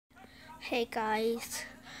Hey guys,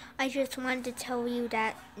 I just wanted to tell you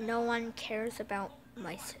that no one cares about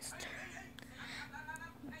my sister.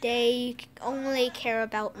 They only care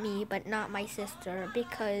about me, but not my sister,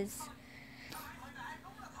 because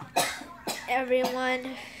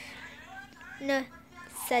everyone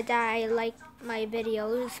said that I like my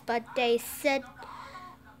videos, but they said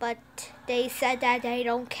that they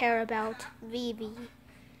don't care about Vivi.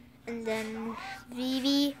 And then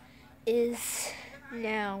Vivi is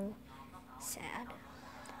now sad.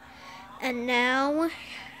 And now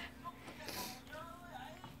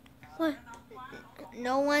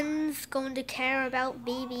no one's going to care about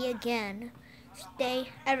Vivi again.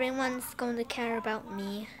 Everyone's going to care about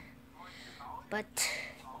me. But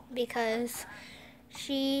because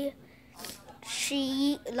she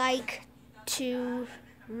like to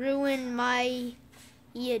ruin my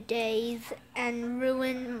days and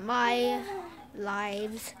ruin my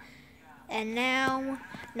lives. And now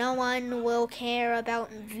no one will care about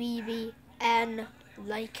Vivi and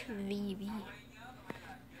like Vivi.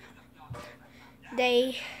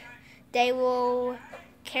 They will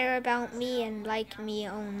care about me and like me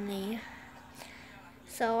only.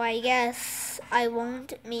 So I guess I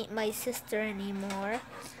won't meet my sister anymore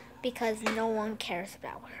because no one cares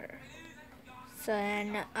about her. So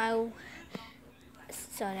then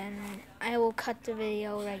I will cut the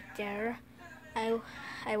video right there.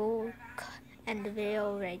 I will end the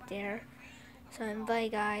video right there. So then bye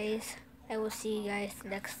guys. I will see you guys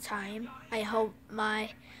next time. I hope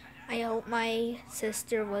my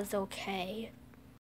sister was okay.